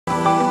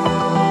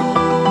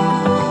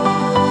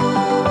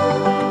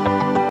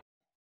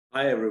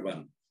Hi,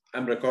 everyone.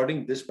 I'm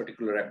recording this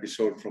particular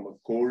episode from a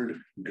cold,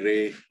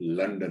 grey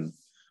London,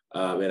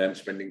 where I'm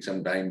spending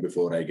some time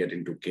before I get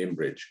into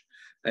Cambridge.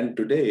 And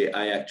today,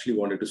 I actually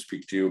wanted to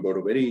speak to you about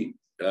a very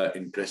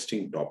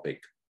interesting topic,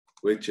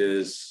 which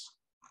is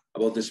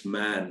about this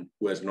man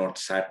who has not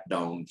sat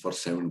down for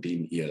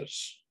 17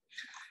 years.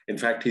 In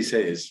fact, he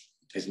says,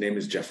 his name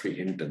is Jaspreet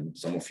Hinton.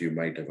 Some of you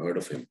might have heard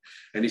of him.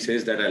 And he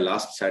says that I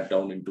last sat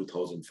down in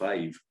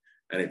 2005,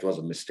 and it was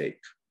a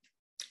mistake.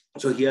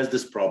 So he has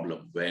this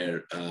problem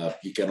where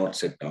he cannot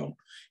sit down.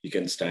 He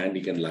can stand,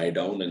 he can lie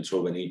down. And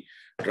so when he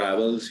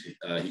travels,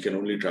 he can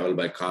only travel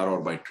by car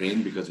or by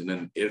train, because in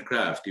an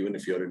aircraft, even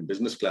if you're in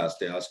business class,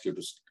 they ask you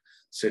to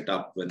sit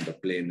up when the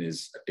plane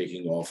is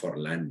taking off or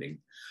landing.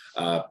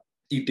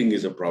 Eating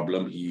is a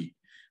problem. He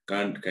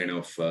can't kind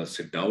of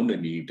sit down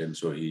and eat. And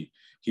so he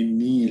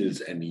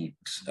kneels and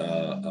eats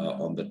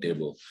on the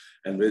table.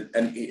 And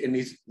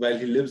he's, while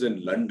he lives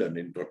in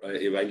London,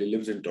 while he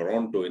lives in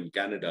Toronto in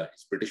Canada,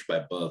 he's British by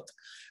birth,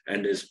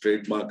 and his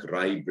trademark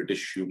wry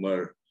British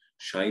humor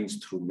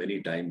shines through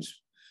many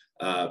times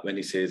when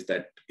he says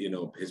that,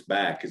 his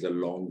back is a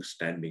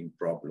long-standing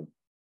problem.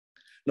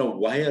 Now,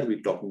 why are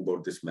we talking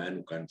about this man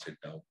who can't sit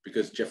down?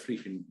 Because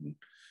Jaspreet Hinton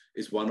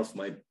is one of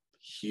my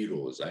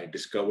heroes. I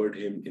discovered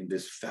him in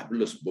this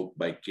fabulous book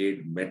by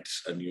Cade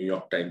Metz, a New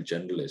York Times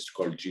journalist,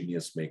 called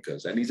Genius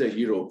Makers. And he's a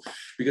hero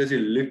because he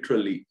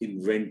literally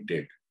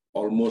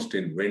almost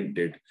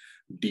invented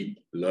deep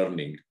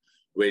learning,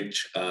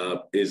 which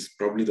is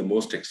probably the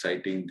most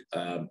exciting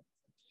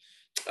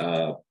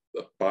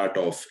part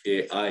of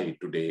AI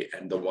today,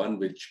 and the one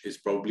which is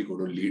probably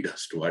going to lead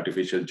us to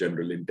artificial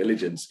general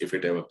intelligence if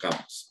it ever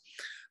comes.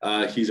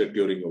 He's a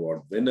Turing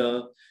Award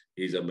winner.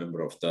 He's a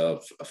member of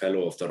a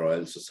fellow of the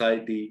Royal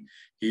Society.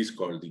 He's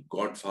called the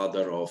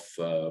Godfather of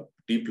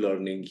deep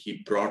learning.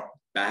 He brought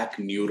back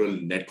neural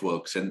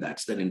networks, and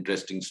that's an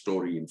interesting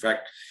story. In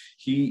fact,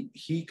 he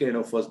kind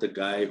of was the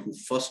guy who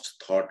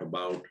first thought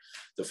about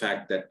the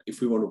fact that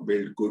if we want to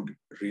build good,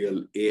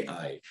 real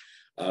AI,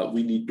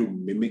 we need to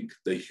mimic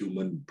the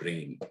human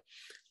brain.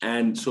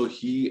 And so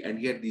he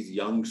had these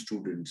young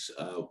students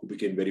who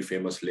became very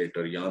famous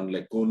later. Jan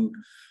LeCun,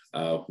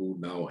 who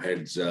now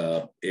heads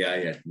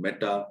AI at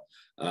Meta,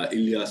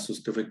 Ilya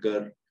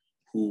Sutskever,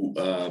 who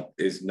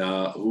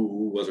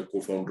was a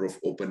co-founder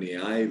of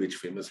OpenAI, which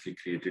famously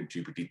created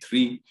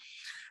GPT-3,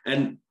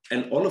 and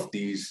all of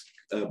these,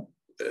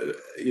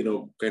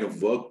 kind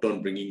of worked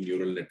on bringing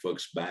neural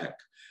networks back.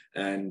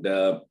 And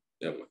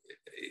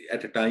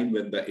at a time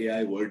when the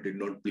AI world did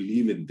not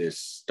believe in this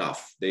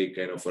stuff, they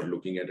kind of were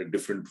looking at a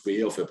different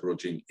way of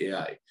approaching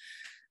AI.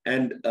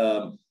 And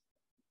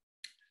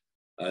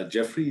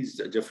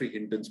Jaspreet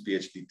Hinton's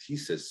PhD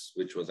thesis,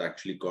 which was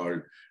actually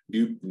called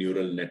Deep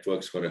Neural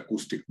Networks for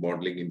Acoustic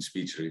Modeling in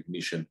Speech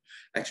Recognition,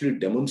 actually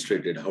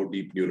demonstrated how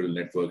deep neural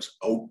networks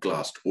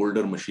outclassed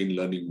older machine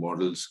learning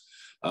models,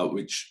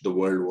 which the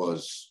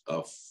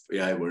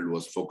AI world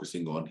was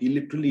focusing on. He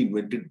literally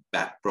invented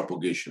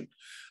backpropagation,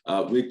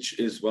 which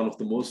is one of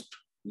the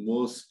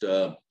most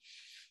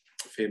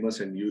famous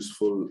and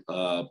useful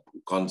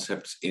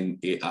concepts in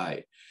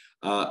AI.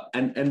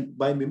 And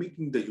by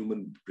mimicking the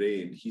human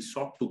brain, he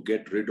sought to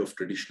get rid of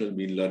traditional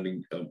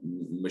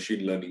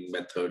machine learning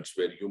methods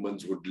where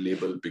humans would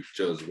label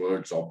pictures,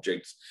 words,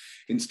 objects.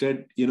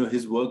 Instead,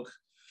 his work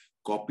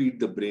copied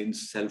the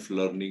brain's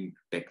self-learning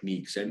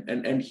techniques,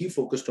 and he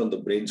focused on the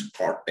brain's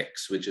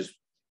cortex, which is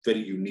very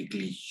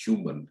uniquely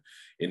human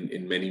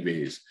in many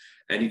ways.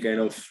 And he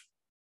kind of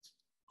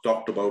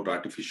talked about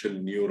artificial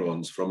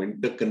neurons from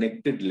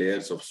interconnected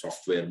layers of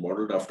software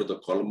modeled after the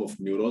column of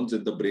neurons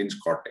in the brain's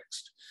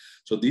cortex.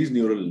 So these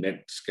neural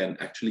nets can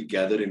actually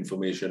gather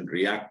information,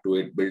 react to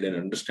it, build an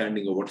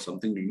understanding of what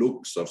something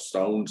looks or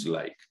sounds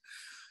like.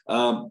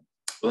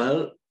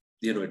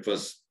 It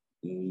was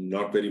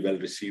not very well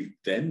received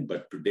then,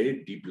 but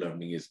today deep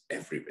learning is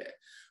everywhere.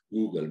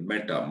 Google,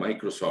 Meta,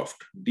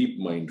 Microsoft,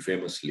 DeepMind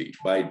famously,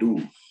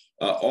 Baidu,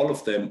 all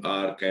of them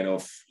are kind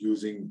of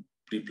using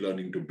deep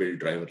learning to build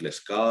driverless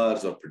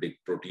cars or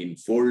predict protein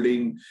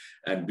folding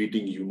and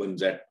beating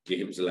humans at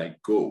games like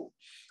Go.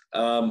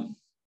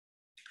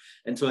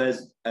 And so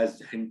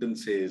as Hinton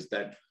says,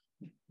 that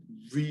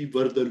we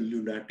were the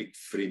lunatic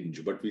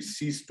fringe, but we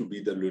ceased to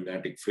be the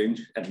lunatic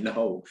fringe, and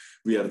now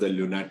we are the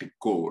lunatic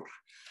core.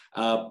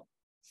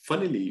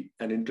 Funnily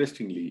and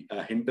interestingly,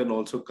 Hinton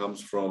also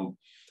comes from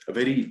a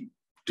very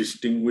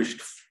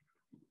distinguished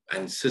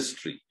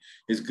ancestry.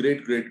 His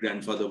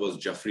great-great-grandfather was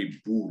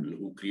Geoffrey Boole,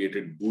 who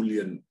created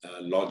Boolean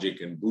logic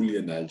and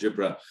Boolean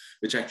algebra,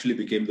 which actually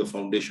became the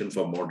foundation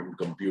for modern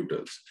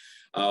computers.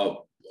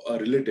 A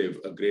relative,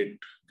 a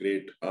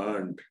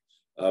great-great-aunt,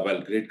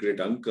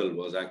 great-great-uncle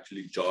was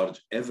actually George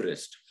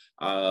Everest,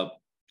 the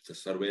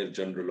Surveyor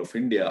General of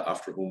India,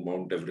 after whom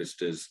Mount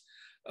Everest is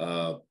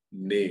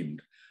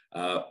named.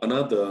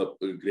 Another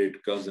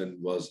great cousin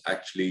was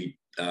actually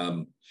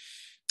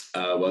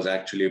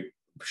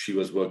she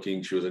was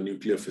a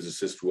nuclear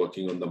physicist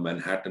working on the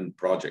Manhattan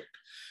Project.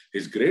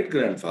 His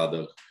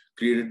great-grandfather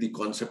created the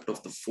concept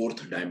of the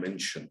fourth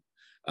dimension,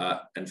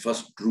 and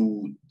first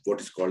drew what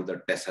is called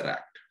the Tesseract.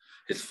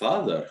 His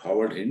father,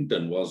 Howard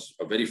Hinton, was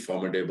a very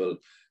formidable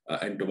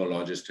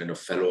entomologist and a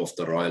fellow of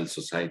the Royal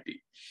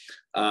Society.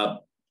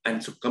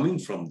 And so coming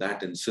from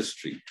that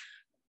ancestry,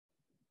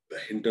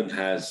 Hinton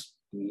has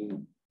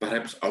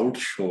perhaps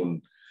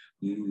outshone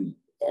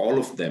all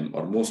of them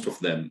or most of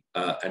them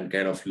and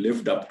kind of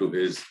lived up to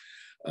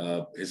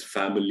his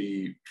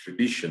family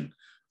tradition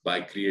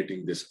by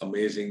creating this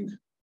amazing,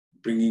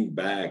 bringing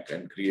back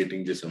and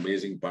creating this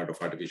amazing part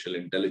of artificial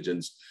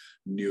intelligence,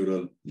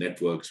 neural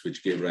networks,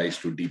 which gave rise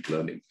to deep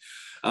learning.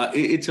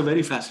 It's a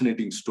very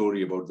fascinating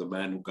story about the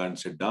man who can't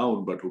sit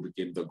down, but who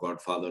became the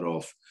godfather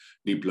of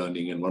deep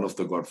learning and one of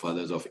the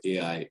godfathers of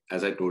AI.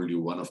 As I told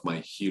you, one of my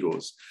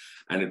heroes.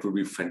 And it would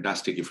be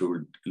fantastic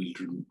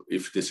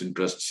if this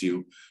interests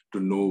you, to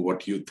know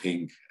what you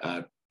think.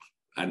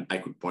 And I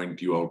could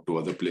point you out to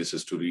other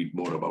places to read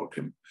more about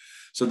him.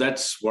 So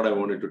that's what I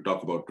wanted to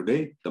talk about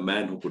today, the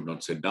man who could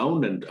not sit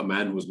down and a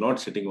man who's not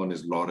sitting on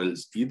his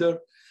laurels either.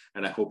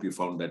 And I hope you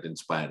found that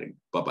inspiring.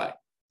 Bye-bye.